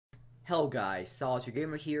Hello guys, Solitaire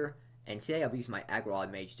Gamer here, and today I'll be using my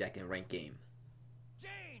Aggro Mage deck in a ranked game.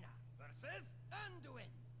 Jaina versus Anduin.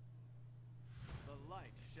 The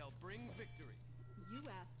light shall bring victory. You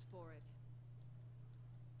asked for it.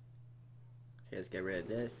 Okay, let's get rid of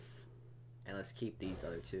this, and let's keep these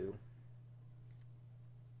other two.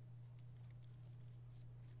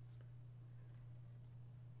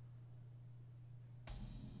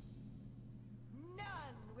 None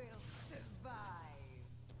will survive.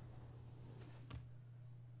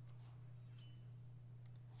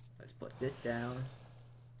 Let's put this down,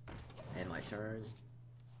 and my turn.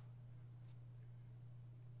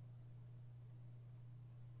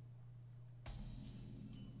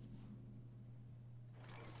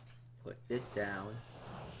 Put this down,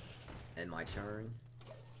 and my turn.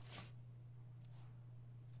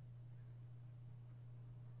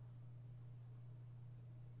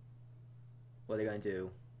 What are they gonna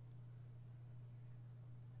do?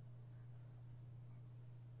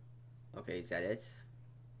 Okay, is that it?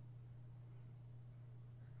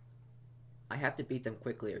 I have to beat them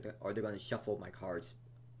quickly, or they're going to shuffle my cards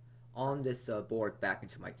on this board back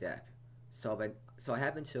into my deck. So I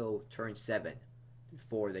have until turn 7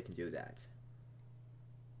 before they can do that.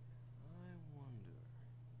 I wonder.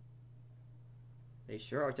 They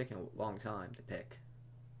sure are taking a long time to pick.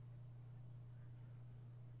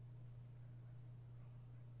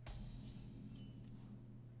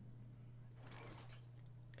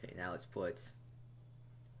 Okay, now let's put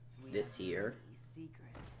this here.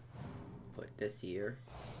 Put this here,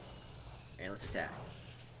 and let's attack.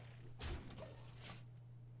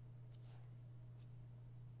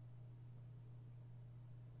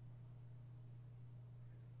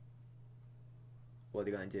 What are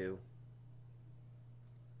they gonna do?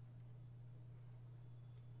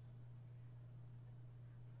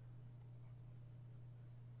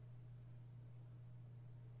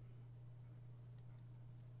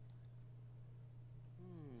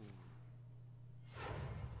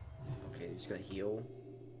 Okay, they're just gonna heal.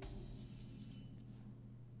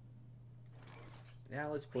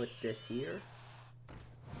 Now let's put this here.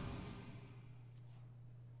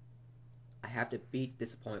 I have to beat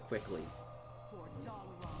this opponent quickly.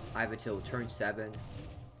 I have until turn 7.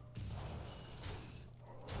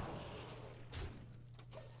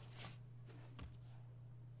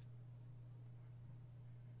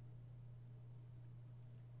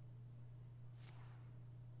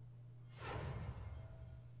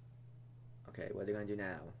 Okay, what are they gonna do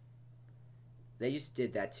now? They just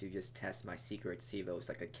did that to just test my secret, see if it was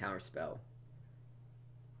like a counter spell.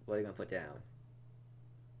 What are they gonna put down?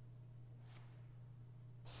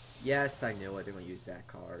 Yes, I knew it. They're gonna use that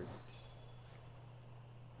card.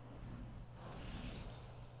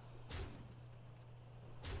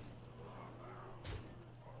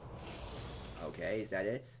 Okay, is that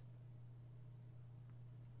it?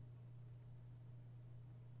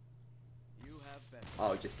 You have been.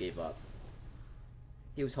 Oh, it just gave up.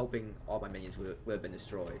 He was hoping all my minions would have been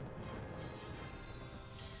destroyed.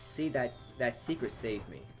 See, that secret saved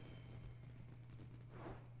me.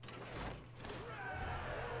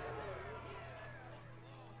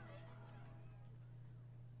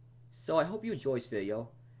 So I hope you enjoyed this video.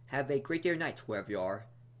 Have a great day or night wherever you are,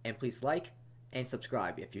 and please like and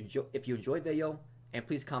subscribe if you enjoyed the video, and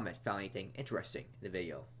please comment if you found anything interesting in the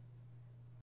video.